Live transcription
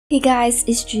Hey guys,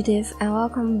 it's Judith and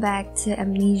welcome back to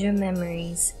Amnesia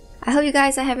Memories. I hope you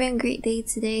guys are having a great day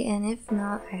today, and if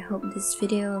not, I hope this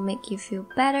video will make you feel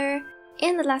better.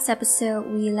 In the last episode,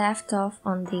 we left off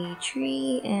on day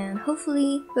 3 and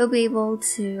hopefully we'll be able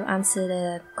to answer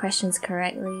the questions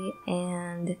correctly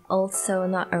and also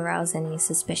not arouse any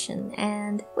suspicion.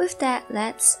 And with that,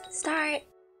 let's start!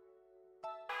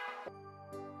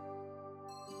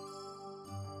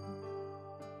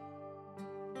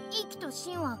 Ikki と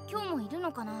シンは今日もいる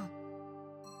のかな。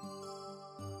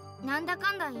なんだ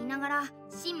かんだ言いながら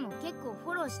シンも結構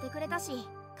フォローしてくれたし、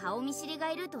顔見知りが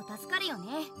いると助かるよ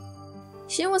ね。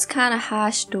Shin was kinda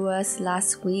harsh to us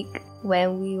last week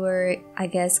when we were, I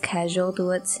guess, casual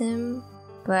towards him,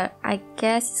 but I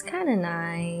guess it's kinda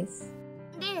nice.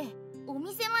 で、お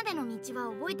店までの道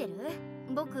は覚えてる？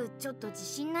僕ちょっと自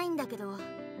信ないんだけど。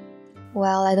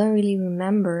Well, I don't really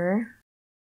remember.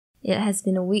 It has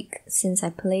been a week since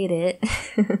I played it.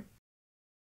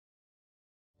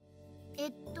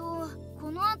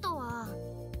 この後は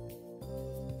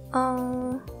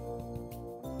あっ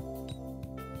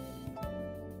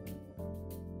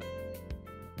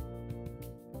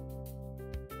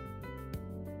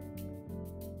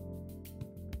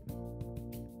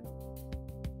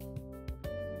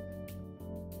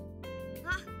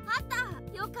た！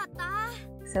よかった。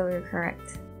 So we're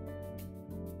correct.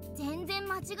 全然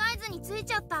間違えずについ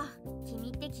ちゃった。君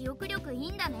って記憶力いい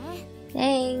んだね。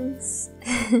Thanks.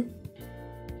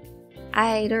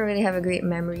 I don't really have a great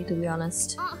memory, to be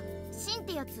honest. あ、シンっ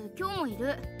てやつ今日もい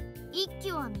る。一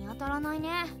期は見当たらないね。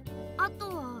あと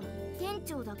は店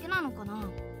長だけなのかな。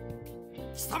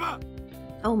貴様!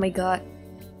 Oh my god.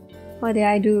 What did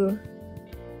I do?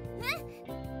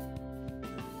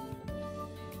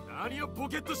 何をボ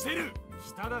ケっとしている。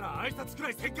来たなら挨拶くら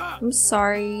いせんか。 I'm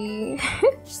sorry.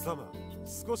 貴様、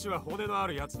少しは骨のあ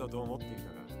るやつだと思ってい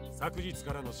たが、昨日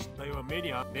からの失態は目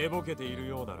に寝ぼけている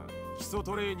ようなら、基礎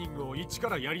トレーニングを一か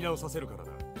らやり直させるから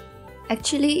だ。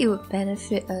Actually, it would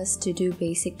benefit us to do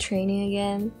basic training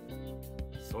again.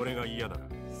 それが嫌なら、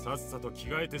さっさと着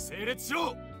替えて整列し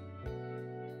ろ。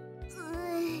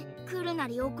来るな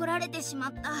り怒られてしま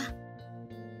った。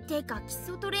てか、基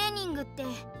礎トレーニングって。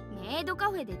メイドカ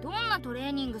フェでどんなトレ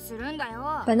ーニングするんだ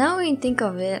よ。But now when you think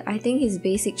of it, I think his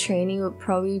basic training would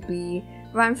probably be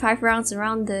run 5 rounds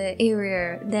around the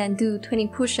area, then do 20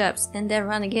 push-ups, and then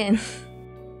run again.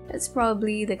 That's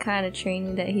probably the kind of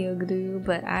training that he'll do,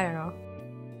 but I don't know.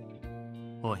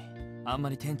 おい、あんま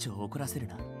り店長を怒らせる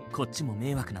な。こっちも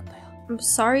迷惑なんだよ。I'm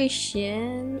sorry,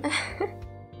 Shin.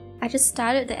 I just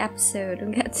started the episode.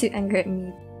 Don't get too angry at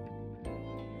me.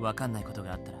 わかんないこと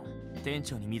があったら店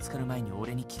長に見つかる前に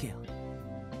俺に聞けよ。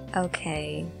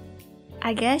 Okay.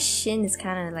 I guess Shin is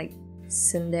kind of like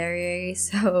tsundere,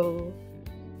 so...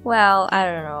 Well, I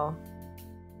don't know.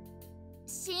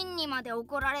 シンにまで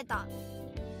怒られた。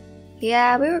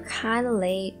 Yeah, we were kind of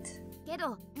late. け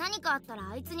ど、何かあったら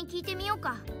あいつに聞いてみよう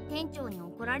か。店長に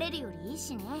怒られるよりいい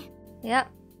しね。Yep.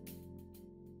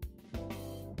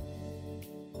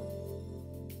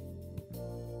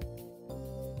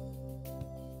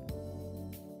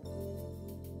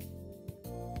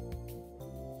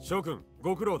 Shokun,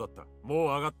 ご苦労だった。もう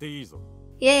上がっていいぞ。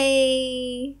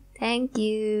 Yay! Thank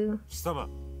you. 貴様。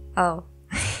 Oh.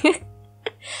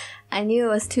 I knew it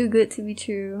was too good to be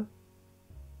true.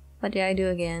 What did I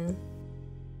do again?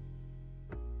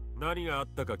 何があっ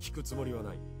たか聞くつもりは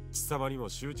ない。貴様にも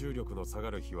集中力の下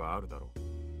がる日はあるだろ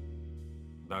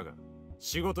う。だが、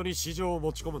仕事に私情を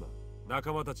持ち込むな。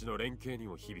仲間たちの連携に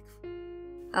も響く。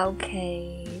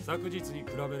Okay. 昨日に比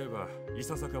べればい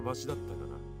ささかマシだったが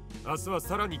な。明日は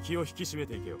さらに気を引き締め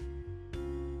ていけよ。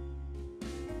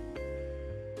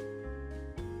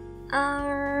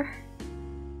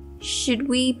Should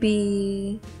we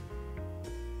be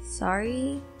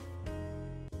sorry?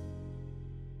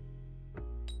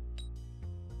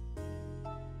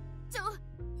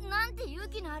 なんて勇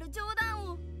気のある冗談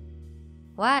を。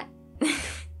 What?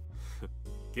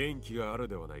 元気がある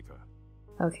ではないか。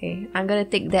 Okay, I'm gonna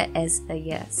take that as a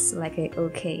yes, like a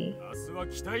okay. 明日は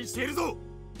期待しているぞ。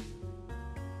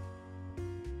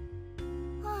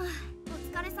お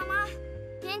疲れ様。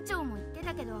店長も言って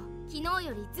たけど、昨日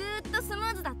よりずーっとスム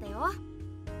ーズだったよ。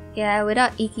 Yeah,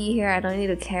 without Ikki here, I don't need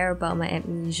to care about my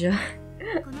amnesia.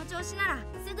 この調子なら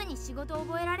すぐに仕事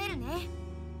覚えられるね。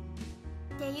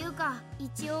っていうか、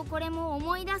一応これも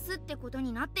思い出すってこと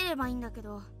になってればいいんだけ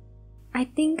ど。 I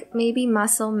think maybe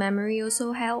muscle memory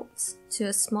also helps to a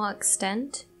small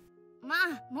extent. ま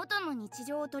あ、元の日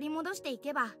常を取り戻してい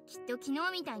けば、きっと昨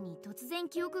日みたいに突然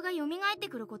記憶が蘇って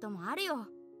くることもあるよ。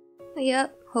Yep,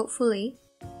 hopefully.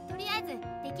 とりあえず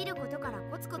できることから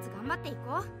コツコツ頑張ってい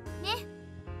こうね。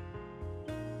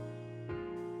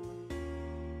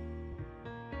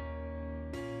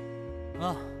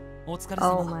あ、お疲れ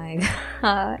様。 Oh my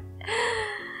god.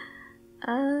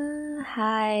 Hi. あ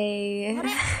れ、イッ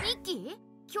キー？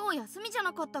今日休みじゃ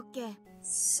なかったっけ？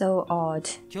 So odd.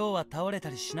 今日は倒れ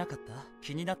たりしなかった？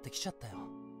気になってきちゃったよ。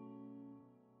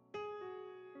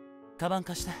カバン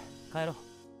貸して帰ろう。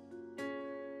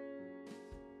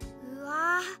う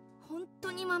わぁ、本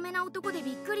当にマメな男で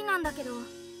びっくりなんだけど。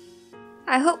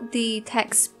I hope the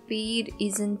text speed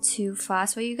isn't too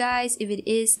fast for you guys. If it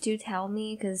is, do tell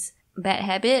me, because bad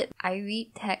habit, I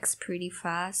read text pretty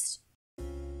fast.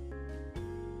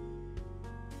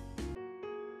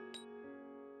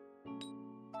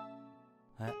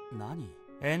 え、何？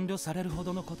遠慮されるほ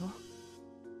どのこと？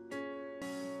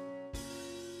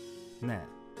ねえ、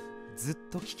ずっ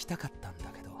と聞きたかったんだ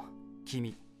けど、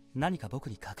君、何か僕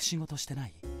に隠し事してな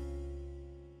い？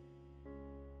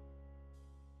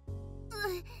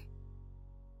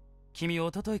君、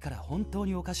一昨日から本当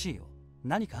におかしいよ。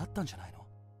何かあったんじゃないの？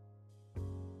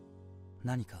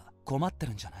何か困って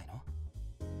るんじゃないの？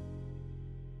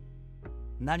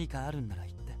何かあるんなら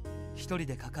言って。一人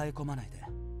で抱え込まないで。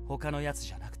他のやつ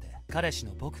じゃなくて彼氏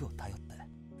の僕を頼って。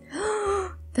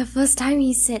The first time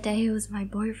he said that he was my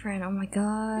boyfriend. Oh my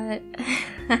god. ね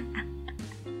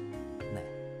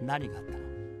え、何があったの？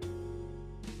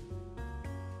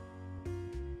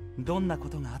どんなこ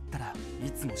とがあったら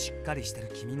いつもしっかりしてる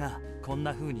君がこん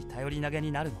な風に頼り投げ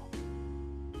になるの？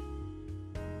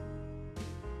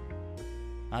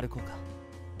歩こう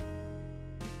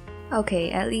か。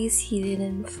Okay, at least he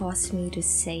didn't force me to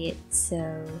say it,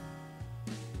 so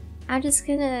I'm just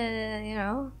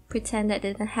gonna, pretend that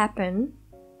didn't happen.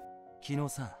 昨日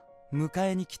さ、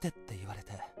迎えに来てって言われ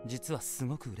て、実はす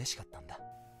ごく嬉しかったんだ。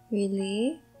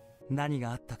Really? 何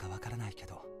があったかわからないけ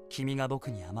ど、君が僕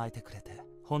に甘えてくれて、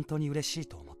本当に嬉しい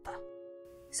と思った。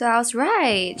So I was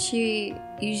right. She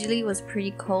usually was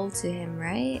pretty cold to him,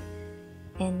 right?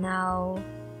 And now,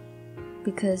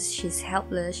 because she's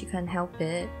helpless, she can't help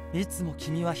it. いつも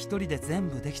君は一人で全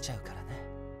部できちゃうからね。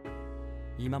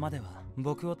今までは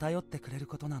僕を頼ってくれる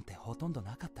ことなんてほとんど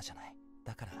なかったじゃない。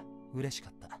だから嬉しか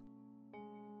った。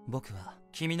僕は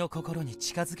君の心に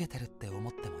近づけてるって思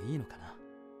ってもいいのかな。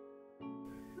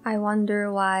I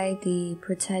wonder why the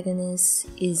protagonist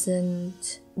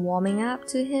isn't warming up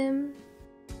to him.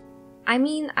 I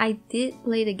mean, I did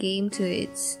play the game to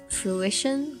its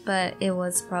fruition, but it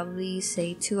was probably,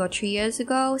 say, 2 or 3 years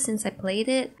ago since I played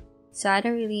it. So I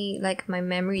don't really, my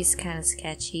memory is kind of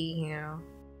sketchy, you know.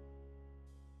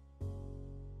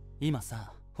 今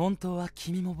さ、本当は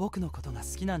君も僕のことが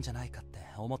好きなんじゃないかって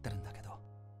思ってるんだけど。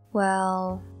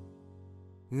Well,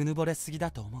 うぬぼれすぎだ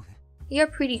と思う？ you're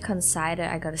pretty conceited,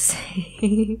 I gotta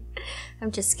say. I'm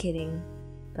just kidding.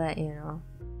 But,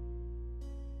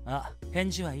 あ、返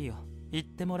事はいいよ。言っ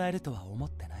てもらえるとは思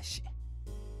ってないし。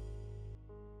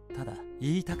ただ、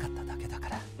言いたかっただけだか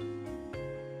ら。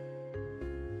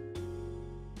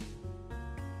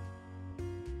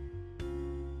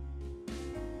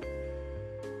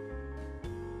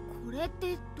これっ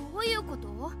てどういうこ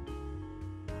と？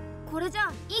これじゃ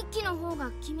一輝の方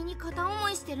が君に片思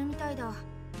いしてるみたいだ。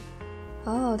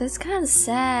Oh, that's kind of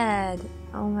sad.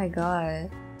 Oh my god.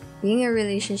 Being in a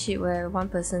relationship where one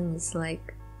person is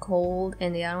cold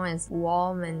and the other one is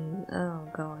warm and oh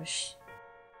gosh.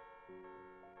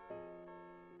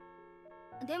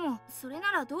 でもそれ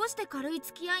ならどうして軽い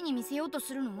付き合いに見せようと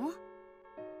するの？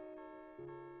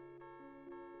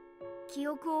記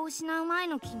憶を失う前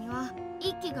の君は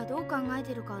一輝がどう考え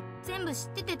てるか全部知っ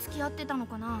てて付き合ってたの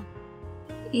かな？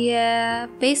 Yeah,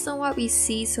 based on what we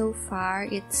see so far,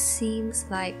 it seems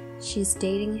like she's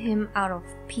dating him out of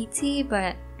pity,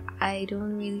 but I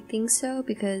don't really think so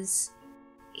because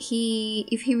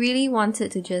if he really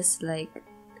wanted to just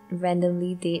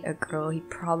randomly date a girl, he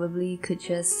probably could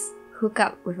just hook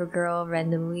up with a girl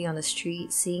randomly on the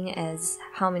street, seeing as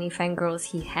how many fangirls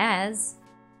he has.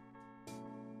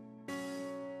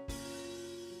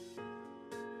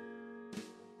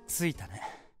 着いたね。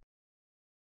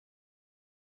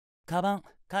カバン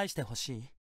返してほしい？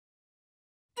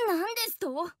なんです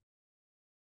と？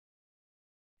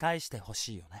返してほ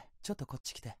しいよね。ちょっとこっ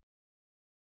ち来て。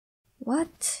What?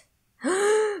 Oh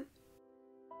my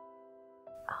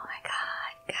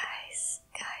god,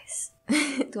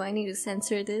 guys. Do I need to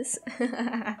censor this?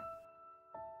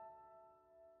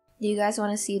 Do you guys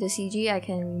want to see the CG? I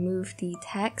can remove the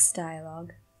text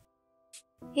dialogue.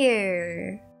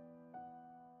 Here.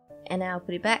 And I'll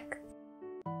put it back.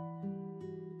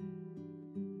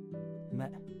 目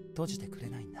閉じてくれ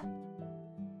ないんだ。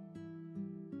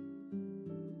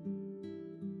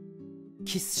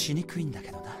キスしにくいんだ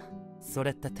けどな。そ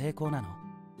れって抵抗なの？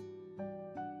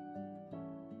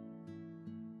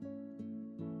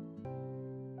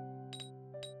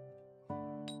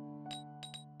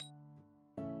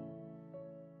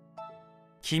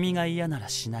君が嫌なら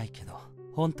しないけど、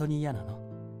本当に嫌なの？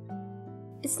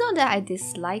 It's not that I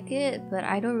dislike it, but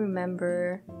I don't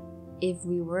remember if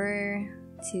we were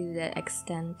to that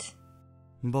extent.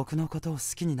 僕のことを好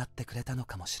きになってくれたの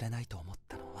かもしれないと思っ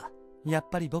たのは、やっ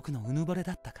ぱり僕のうぬぼれ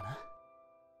だったかな。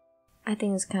I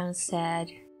think it's kind of sad.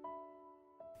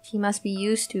 He must be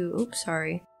used to,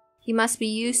 He must be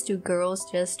used to girls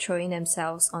just throwing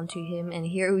themselves onto him, and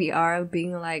here we are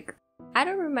being like, I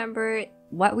don't remember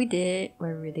what we did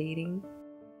when we were dating.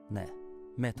 ねえ、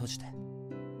目閉じて。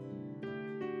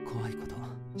怖いこと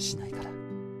しないから。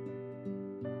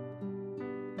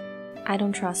I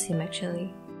don't trust him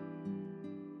actually.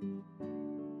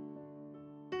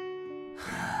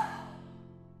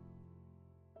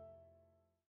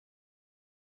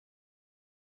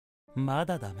 ま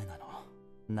だダメなの。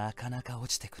なかなか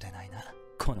落ちてくれないな、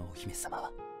このお姫様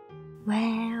は。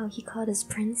Wow, he called us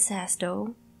princess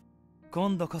though.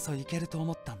 今度こそいけると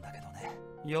思ったんだけどね。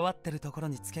弱ってるところ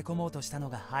につけ込もうとしたの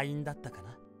が敗因だったか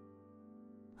な。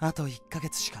あと1ヶ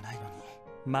月しかないのに、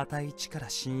また一から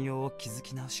信用を築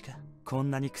き直しか。こん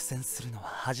なに苦戦するのは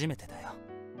初めてだよ。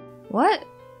What?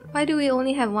 Why do we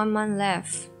only have 1 month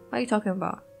left? What are you talking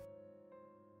about?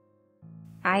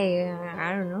 I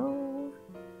don't know.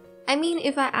 I mean,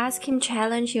 if I ask him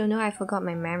challenge, he'll know I forgot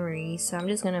my memory, so I'm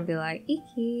just gonna be like,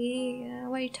 Ikki,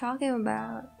 what are you talking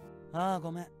about? ああ、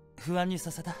ごめん。不安に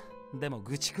させた。でも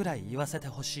愚痴くらい言わせて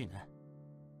ほしいな。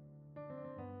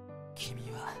君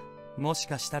は、もし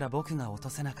かしたら僕が落と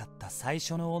せなかった最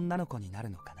初の女の子になる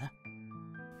のかな。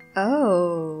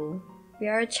Oh, we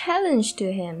are a challenge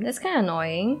to him. That's kind of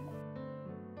annoying.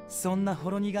 そんなほ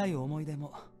ろ苦い思い出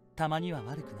も、たまには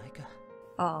悪くないか。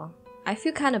Oh, I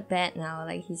feel kind of bad now,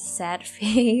 like his sad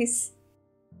face.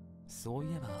 そうい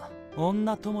えば、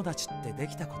女友達ってで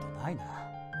きたことないな。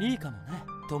いいかもね、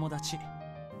友達。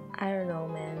I don't know,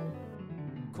 man.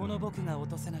 この僕が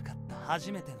落とせなかった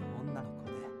初めての女の子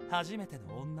で、初めて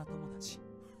の女友達。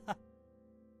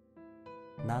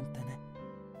なんてね。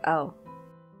Oh.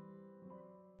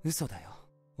 嘘だよ。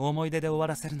思い出で終わ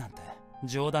らせるなんて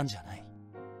冗談じゃない。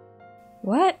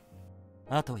What?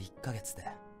 あと1ヶ月で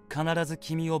必ず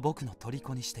君を僕の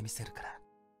虜にしてみせるか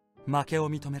ら。負けを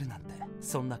認めるなんて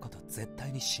そんなこと絶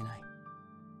対にしない。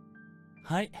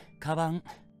はい、カバン。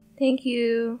Thank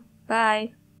you.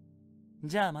 Bye.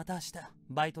 じゃあまた明日、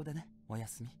バイトでね。おや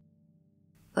すみ。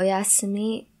おやす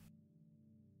み。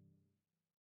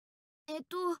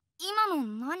今の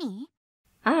何？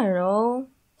 I don't know.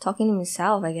 Talking to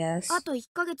himself, I guess. あと1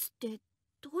ヶ月って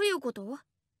どういうこと？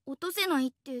落とせない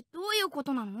ってどういうこ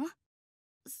となの？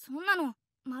そんなの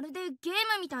まるでゲー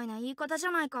ムみたいな言い方じ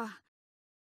ゃないか。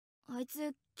あい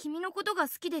つ君のことが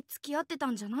好きで付き合ってた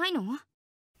んじゃないの？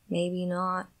 Maybe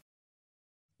not.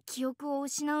 記憶を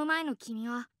失う前の君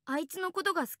はあいつのこ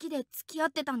とが好きで付き合っ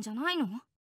てたんじゃないの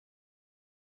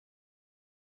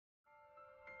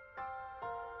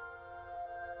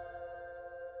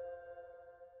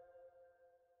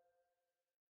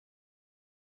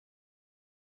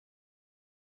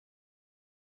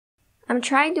？I'm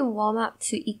trying to warm up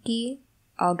to Ikki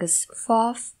August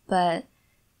 4th, but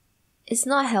it's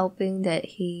not helping that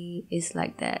he is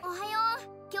like that. おはよ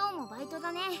う。今日もバイト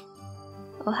だね。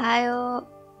Ohayo.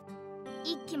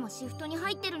 一期もシフトに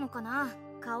入ってるのかな？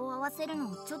顔を合わせる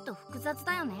のちょっと複雑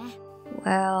だよね。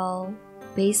Well,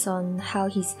 based on how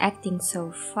he's acting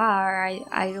so far,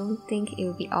 I don't think it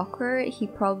would be awkward. He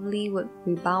probably would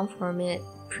rebound from it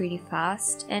pretty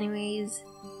fast anyways.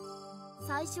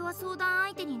 最初は相談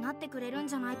相手になってくれるん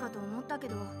じゃないかと思ったけ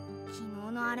ど、昨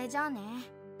日のあれじゃあね。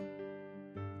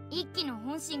一期の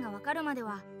本心がわかるまで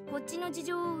はこっちの事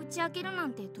情を打ち明けるな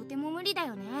んてとても無理だ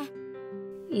よね。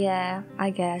Yeah,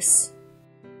 I guess.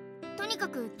 とにか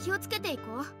く気をつけていこ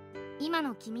う。今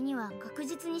の君には確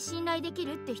実に信頼でき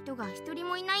るって人が一人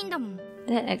もいないんだもん。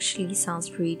That actually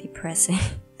sounds pretty depressing,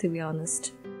 to be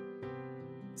honest.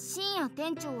 深夜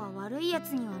店長は悪いや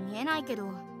つには見えないけど。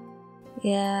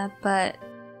Yeah, but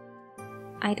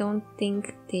I don't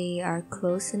think they are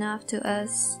close enough to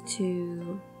us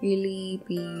to really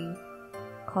be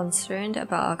concerned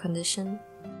about our condition.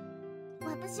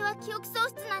 私は記憶喪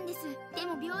失なんです。で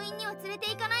も病院には連れて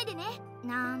行かないでね。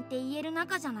なんて言える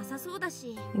仲じゃなさそうだ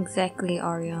し。Exactly,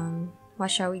 Orion.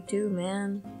 What shall we do,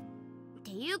 man? っ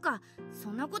ていうか、そ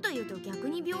んなこと言うと逆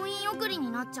に病院送り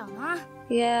になっちゃうな。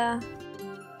Yeah.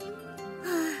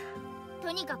 と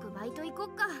にかくバイト行こ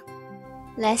っか。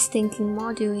Less thinking,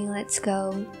 more doing. Let's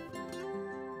go.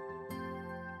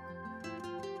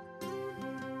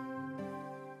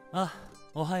 あ、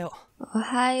おはよう。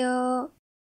Ohayo.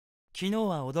 昨日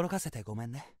は驚かせてごめ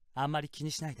んね。あんまり気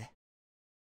にしないで。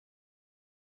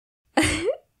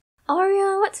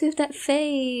Orion, what's with that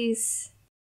face?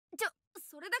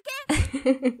 れだ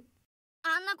け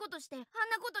あんなことしてあんな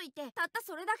こと言ってたった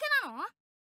それだけなの？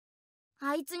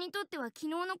あいつにとっては昨日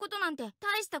のことなんて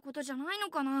大したことじゃないの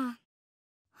かな。は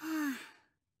あ、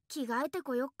着替えて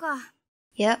こよっか。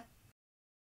Yep.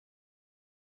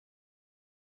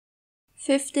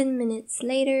 15 minutes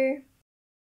later.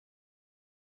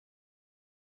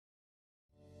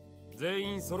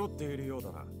 全員揃っているよう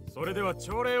だな。それでは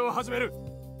朝礼を始める。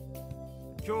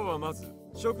今日はまず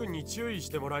諸君に注意し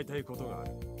てもらいたいことがあ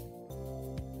る。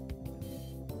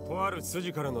とある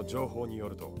筋からの情報によ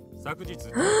ると、昨日人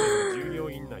生の従業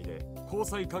員内で交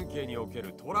際関係におけ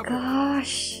るトラブル。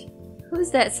 Gosh,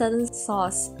 who's that sudden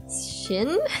sauce?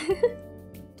 Shin?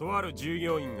 とある従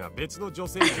業員が別の女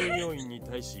性従業員に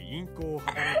対し淫行を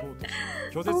働こうとし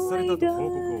拒絶されたと報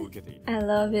告を受けている。 I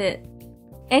love it.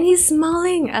 And he's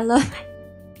smiling. I love it.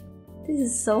 This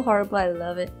is so horrible. I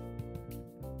love it.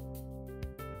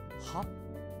 は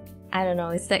I don't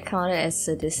know. Is that counted as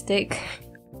sadistic?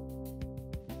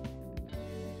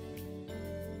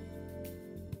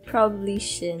 Probably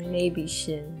Shin. Maybe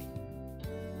Shin.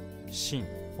 シン、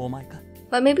お前か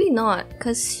But maybe not,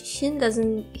 because Shin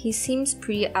doesn't. He seems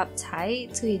pretty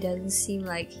uptight, so he doesn't seem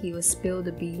like he would spill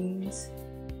the beans.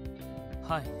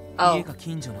 はい、 Oh. 家が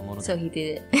近所のもの So で he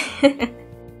did it.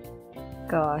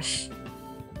 Gosh.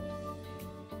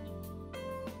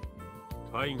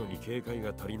 背後に警戒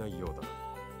が足りないようだ。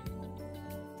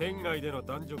店外での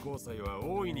男女交際は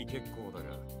大いに結構だ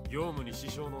が、業務に支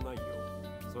障のないよ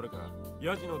う、それから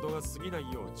ヤジの度が過ぎない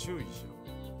よう注意しろ。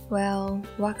Well,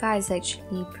 Waka is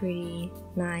actually pretty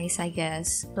nice, I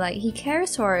guess. Like, he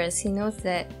cares for us. He knows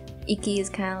that Ikki is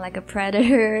kind of like a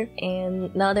predator,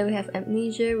 and now that we have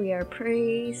amnesia, we are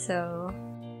prey, so...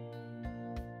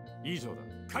 以上だ。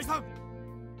解散。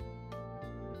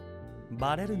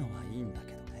バレるのはいいんだ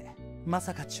けどね。ま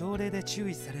さか朝礼で注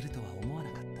意されるとは思わ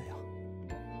なかったよ。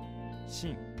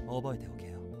シン、覚えておけ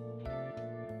よ。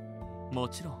も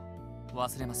ちろん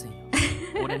忘れませんよ。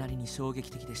俺なりに衝撃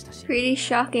的でしたし。Pretty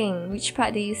shocking. Which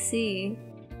part did you see?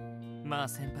 まあ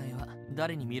先輩は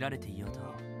誰に見られていようと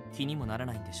気にもなら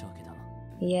ないんでしょうけど。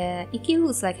Yeah, Ikki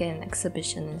looks like an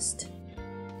exhibitionist.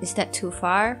 Is that too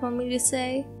far for me to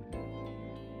say?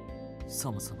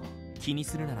 そもそも気に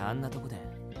するならあんなとこで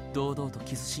堂々と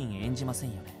キスシーン演じません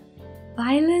よね。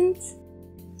Violent?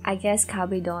 I guess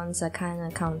Kabe-dons are kind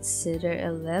of considered a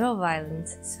little violent,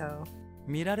 so...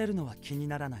 見られるのは気に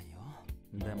ならないよ。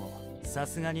でもさ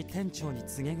すがに店長に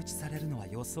告げ口されるのは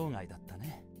予想外だった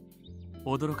ね。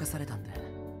驚かされたんで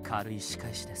軽い仕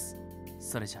返しです。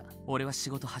それじゃ俺は仕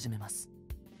事始めます。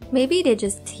 Maybe they're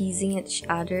just teasing each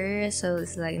other, so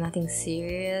it's like nothing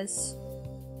serious.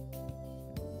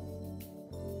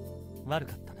 悪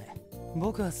かったね。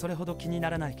僕はそれほど気にな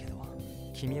らないけど、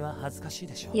君は恥ずかしい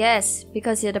でしょ。 Yes,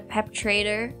 because you're the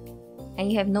perpetrator, and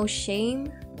you have no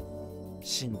shame.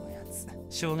 真のやつ、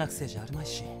小学生じゃあるまい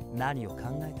し、何を考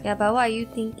えてる。 Yeah, but what are you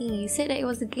thinking? You said that it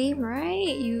was a game,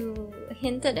 right? You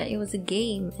hinted that it was a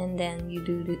game, and then you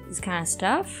do this kind of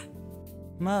stuff?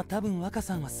 まあ多分若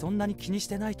さんはそんなに気にし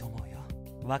てないと思うよ。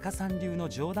若さん流の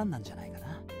冗談なんじゃないか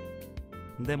な。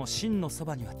でも真のそ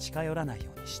ばには近寄らない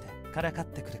ようにしてからかっ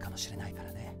てくるかもしれないか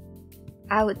らね。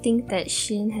 I would think that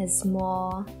Shin has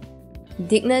more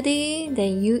dignity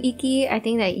than you, Ikki. I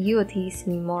think that you will tease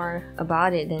me more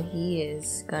about it than he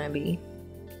is gonna be.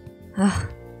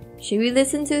 Should we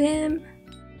listen to him?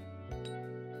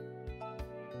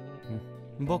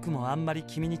 僕もあんまり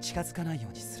君に近づかないよ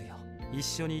うにするよ。一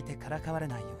緒にいてからかわれ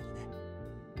ないように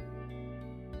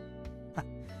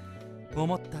ね。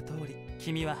思った通り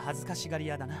君は恥ずかしがり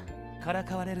屋だな。から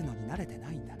かわれるのに慣れて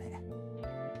ないんだね。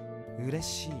嬉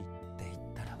しいって言っ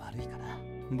たら悪いかな。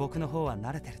僕の方は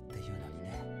慣れてるっていうのに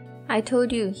ね。 I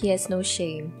told you he has no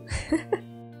shame.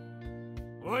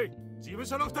 おい、事務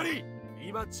所の二人、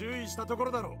今注意したとこ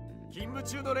ろだろう。勤務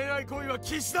中の恋愛行為は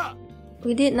禁止だ。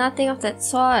 We did nothing of that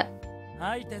sort.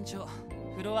 はい店長、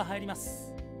フロア入りま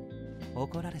す。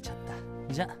怒られちゃっ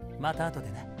た。じゃまた後で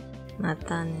ね。ま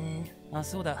たね。あ、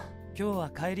そうだ、今日は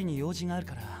帰りに用事がある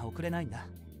から遅れないんだ。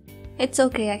 It's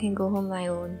okay, I can go home my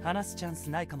own. 話すチャンス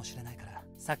ないかもしれないから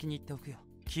先に言っておくよ。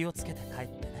気をつけて帰っ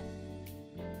てね。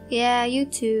 Yeah, you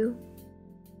too.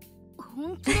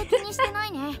 本気で気にしてな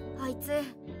いね、あいつ。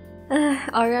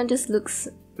Arion just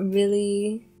looks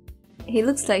really... He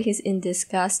looks like he's in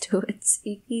disgust towards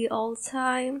Ikki all the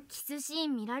time. キスシー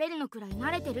ン見られるのくらい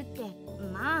慣れてるって、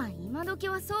まあ今時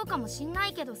はそうかもしんな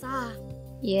いけどさ。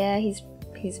 Yeah, he's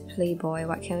playboy,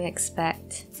 what can we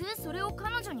expect? 普通それを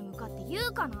彼女に向かって言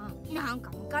うかな。なんか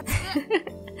ムカつく。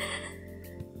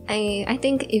I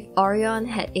think if Orion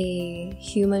had a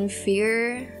human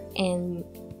fear and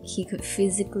he could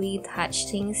physically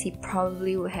touch things, he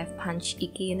probably would have punched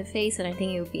Ikki in the face, and I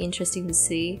think it would be interesting to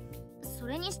see. そ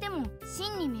れにしても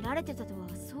真に見られてたとは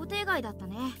想定外だった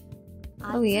ね。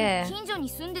あ Oh い yeah. つ近所に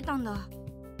住んでたんだ。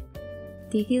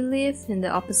Did he live in the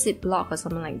opposite block or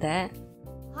something like that?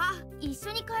 あ、一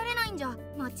緒に帰れないんじゃ。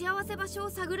待ち合わせ場所を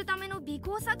探るための尾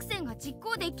行作戦が実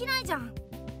行できないじゃん。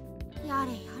や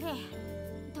れやれ。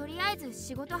とりあえず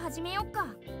仕事始めよっ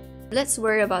か。Let's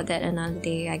worry about that another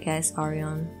day, I guess,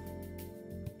 Orion.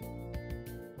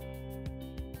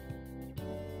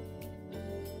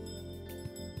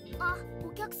 あ、お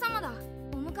客様だ。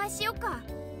お迎えしよっか。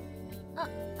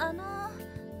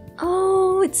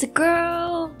Oh, it's a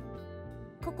girl!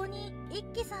 ここにイ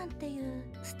ッキさんっていう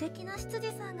素敵な執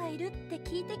事さんがいるって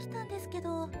聞いてきたんですけ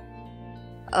ど。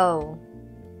 Oh,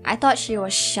 I thought she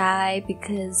was shy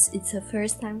because it's her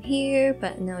first time here,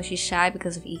 but no, she's shy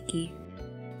because of Ikki.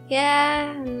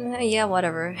 Yeah,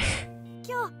 whatever.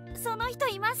 今日その人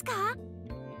いますか？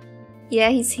 Yeah,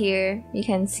 he's here. You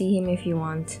can see him if you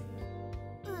want.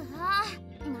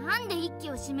 なんで一気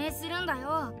を指名するんだ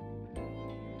よ。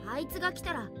あいつが来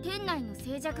たら店内の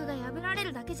静寂が破られ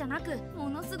るだけじゃなく、も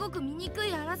のすごく醜い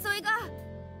争いが。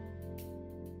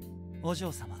お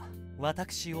嬢様、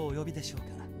私をお呼びでしょうか。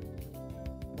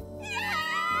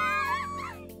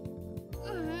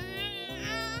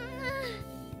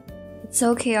It's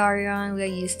okay, Orion. We're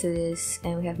used to this,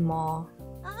 and we have more.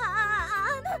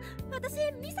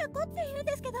 私ミサコっていうん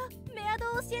ですけど、メア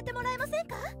ドを教えてもらえません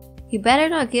か？ You better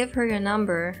not give her your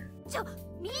number.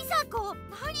 ミサコ、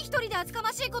何一人で厚か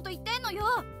ましいこと言ってんの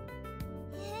よ。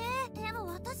でも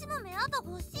私もメアド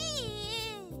欲しい。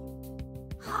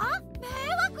は？迷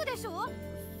惑でしょ？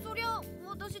そりゃ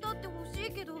私だって欲し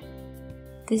いけど。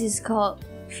 This is called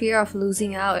fear of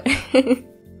losing out. い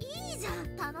いじゃん。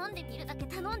頼んでみるだけ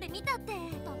頼んでみたって。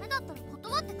ダメだったら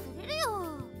断ってくれる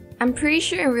よ。I'm pretty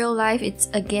sure in real life it's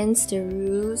against the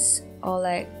rules or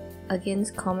like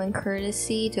against common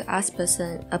courtesy to ask a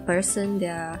person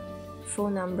their full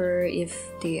number if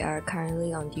they are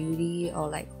currently on duty or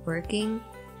like working.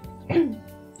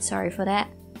 Sorry for that.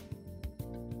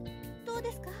 どう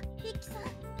ですか、イッキさん。やっ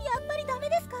ぱりダメ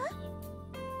ですか？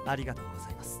ありがとうござ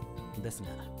います。ですが、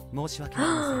申し訳あり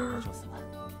ません、お嬢様。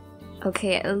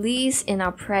Okay, at least in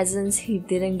our presence he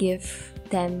didn't give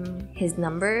them his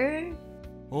number.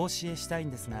 お教えしたい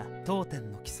んですが、当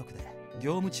店の規則で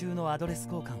業務中のアドレス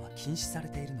交換は禁止され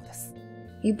ているのです。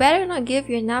You better not give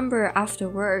your number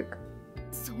after work.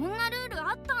 そんなルール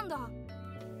あったんだ。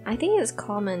I think it's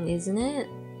common, isn't it?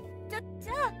 じ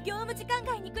ゃあ業務時間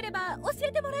外に来れば教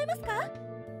えてもらえますか？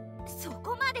そ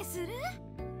こまでする？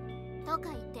とか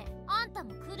言ってあんた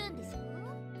も来るんでしょ？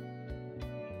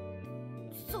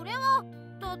それは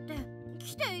だって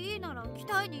来ていいなら来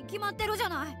たいに決まってるじゃ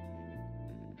ない。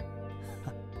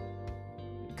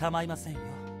構いませんよ、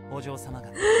お嬢様が。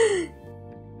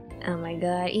Oh my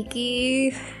god,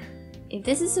 Ikki. If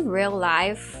this is real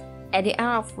life, at the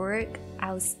end of work,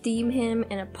 I'll steam him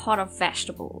in a pot of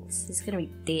vegetables. He's gonna be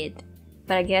dead.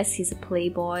 But I guess he's a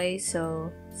playboy,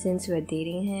 so since we're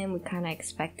dating him, we kinda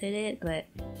expected it. But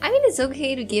I mean, it's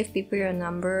okay to give people your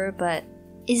number, but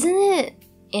isn't it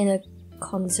in a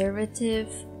conservative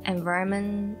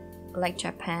environment like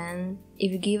Japan,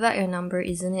 if you give out your number,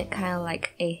 isn't it kind of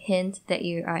like a hint that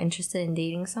you are interested in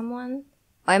dating someone?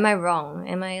 Or am I wrong?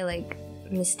 Am I like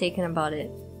mistaken about it?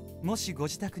 もしご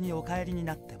自宅にお帰りに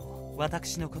なっても、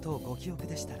私のことをご記憶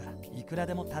でしたらいくら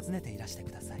でも訪ねていらして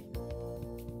ください。本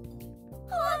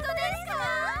当ですか？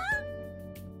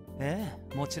え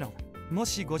え、もちろん。も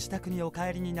しご自宅にお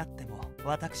帰りになっても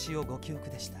私をご記憶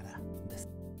でしたらです。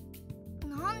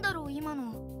なんだろう今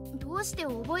の。どうして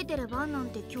覚えてればなん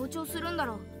て強調するんだ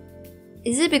ろう。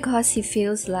 Is it because he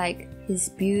feels like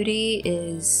his beauty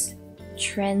is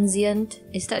transient?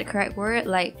 Is that the correct word?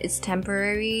 Like it's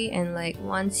temporary and like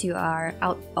once you are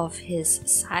out of his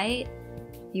sight,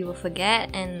 you will forget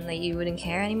and like you wouldn't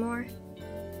care anymore?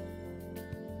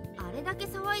 あれだけ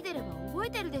騒いでれば覚え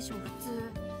てるでしょ普通。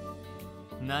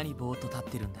何ぼーっと立っ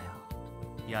てるんだよ。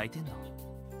焼いてんの？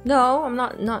 No, I'm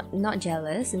not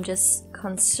jealous. I'm just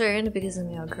concerned because I'm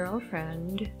your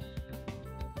girlfriend.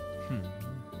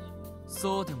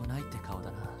 そうでもないって顔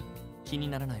だな。気に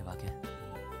ならないわけ。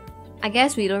I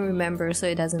guess we don't remember, so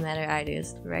it doesn't matter either,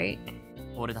 right?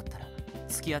 俺だったら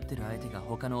付き合ってる相手が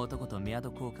他の男とメアド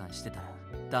交換してたら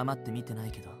黙って見てな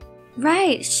いけど。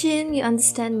 Right, Shin, you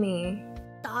understand me.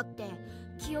 だって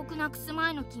記憶なくす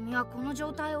前の君はこの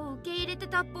状態を受け入れて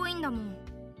たっぽいんだもん。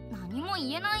何も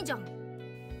言えないじゃん。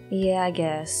Yeah, I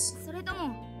guess. それと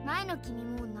も前の君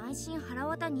も内心腹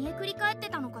渡煮えくり返って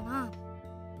たのかな。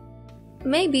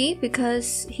Maybe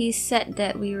because he said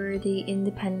that we were the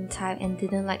independent type and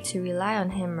didn't like to rely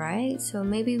on him, right? So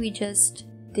maybe we just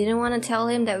didn't want to tell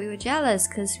him that we were jealous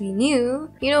because we knew,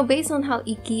 based on how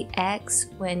Ikki acts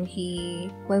when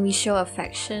we show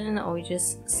affection or we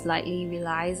just slightly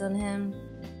relies on him,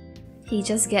 he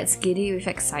just gets giddy with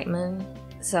excitement.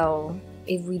 So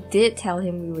if we did tell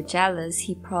him we were jealous,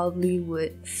 he probably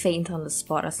would faint on the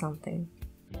spot or something.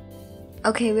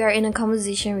 Okay, we are in a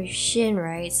conversation with Shin,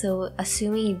 right? So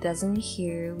assuming he doesn't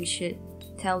hear, we should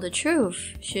tell the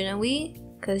truth, shouldn't we?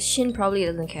 Because Shin probably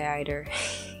doesn't care either.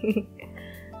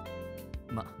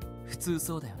 ま、普通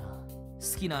そうだよな。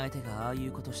好きな相手がああい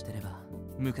うことしてれば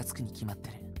ムカつくに決まって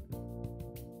る。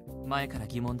前から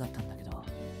疑問だったんだけど、好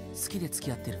きで付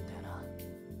き合ってるんだよな。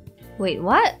Wait,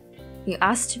 what? You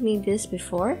asked me this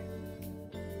before?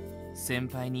 先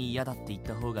輩に嫌だって言っ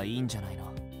た方がいいんじゃないの？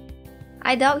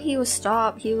 I doubt he will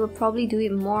stop. He will probably do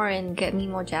it more and get me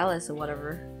more jealous or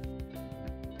whatever.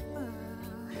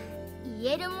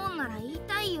 言えるもんなら言い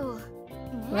たいよ。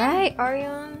Right,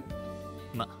 Arion?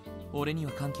 ま、俺に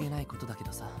は関係ないことだけ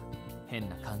どさ、変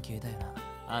な関係だよな、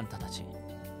あんたたち。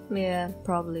Yeah,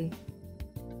 probably.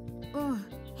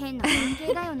 変な関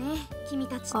係だよね、君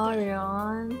たちって。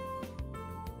Arion.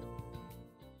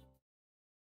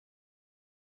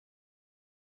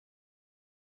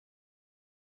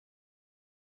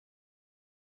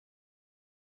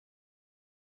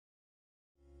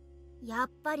 やっ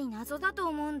ぱり謎だと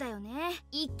思うんだよね、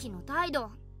一輝の態度。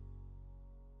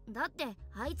だって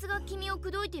あいつが君を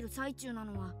口説いてる最中な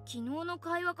のは昨日の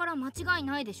会話から間違い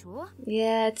ないでしょ？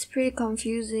 Yeah, it's pretty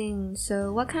confusing.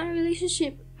 So what kind of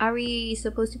relationship are we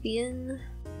supposed to be in?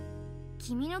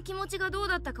 君の気持ちがどう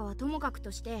だったかはともかく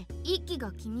として、一輝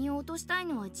が君を落としたい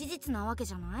のは事実なわけ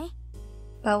じゃない？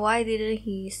 But why didn't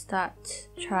he start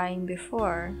trying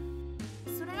before?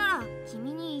 それなら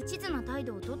君に一途な態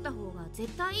度を取った方が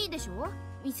絶対いいでしょ？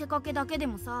見せかけだけで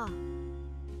もさ。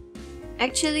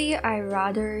Actually, I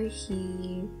rather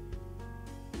he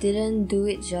didn't do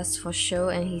it just for show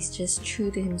and he's just true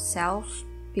to himself.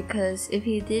 Because if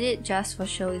he did it just for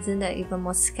show, isn't that even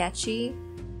more sketchy?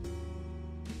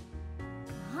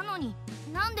 なのに、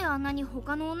なんであんなに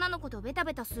他の女の子とベタ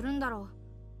ベタするんだろ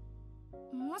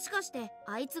う。もしかして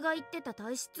あいつが言ってた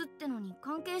体質ってのに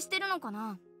関係してるのか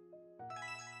な？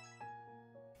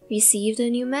 Received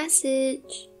a new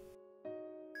message.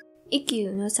 Ikki,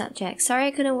 no subject. Sorry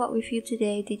I couldn't walk with you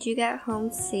today. Did you get home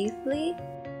safely?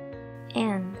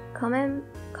 And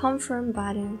confirm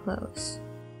button close.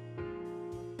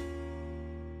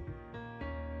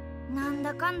 なん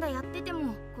だかんだやってて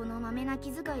もこのまめな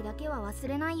気遣いだけは忘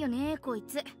れないよね、こい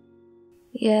つ。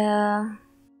Yeah.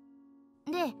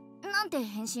 で、なんて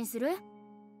返信する？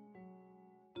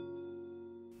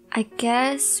 I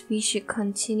guess we should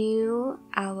continue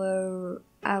our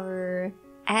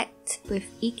act with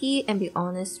Ikki and be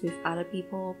honest with other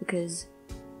people because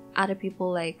other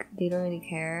people they don't really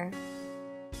care.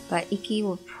 But Ikki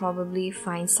will probably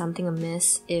find something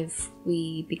amiss if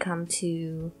we become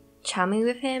too charming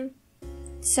with him.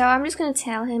 So I'm just gonna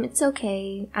tell him it's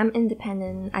okay. I'm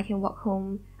independent. I can walk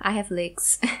home. I have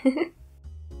legs.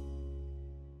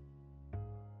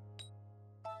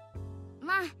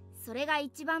 まあ、それが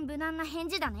一番無難な返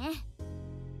事だね。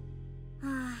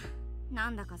はあ、な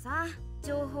んだかさ、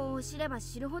情報を知れば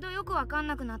知るほどよくわかん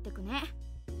なくなってくね。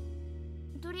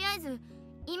とりあえず、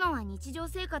今は日常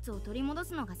生活を取り戻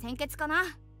すのが先決かな。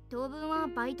当分は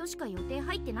バイトしか予定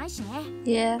入ってないしね。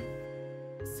Yeah.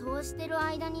 そうしてる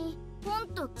間に、ポン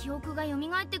と記憶が蘇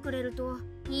ってくれると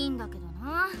いいんだけど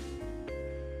な。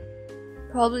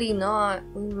Probably not.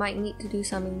 We might need to do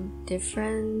something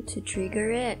different to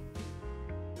trigger it.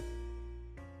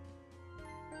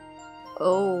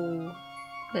 Oh,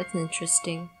 that's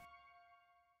interesting.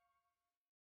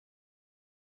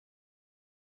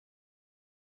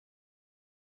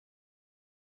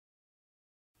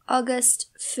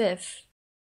 August 5th.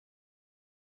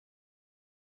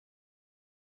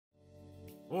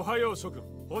 おはよう諸君、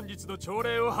本日の朝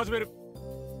礼を始める。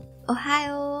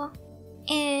Ohio!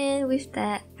 And with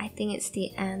that, I think it's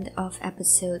the end of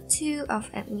episode 2 of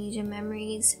Amnesia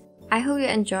Memories. I hope you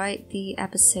enjoyed the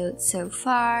episode so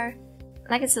far.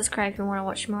 Like and subscribe if you want to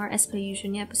watch more. As per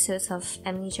usual, new episodes of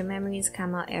Amnesia Memories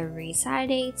come out every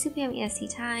Saturday, 2 p.m.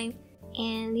 EST time.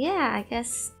 And yeah, I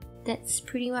guess that's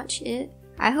pretty much it.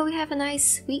 I hope you have a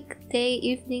nice week, day,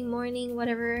 evening, morning,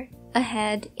 whatever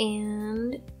ahead,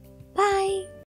 and bye!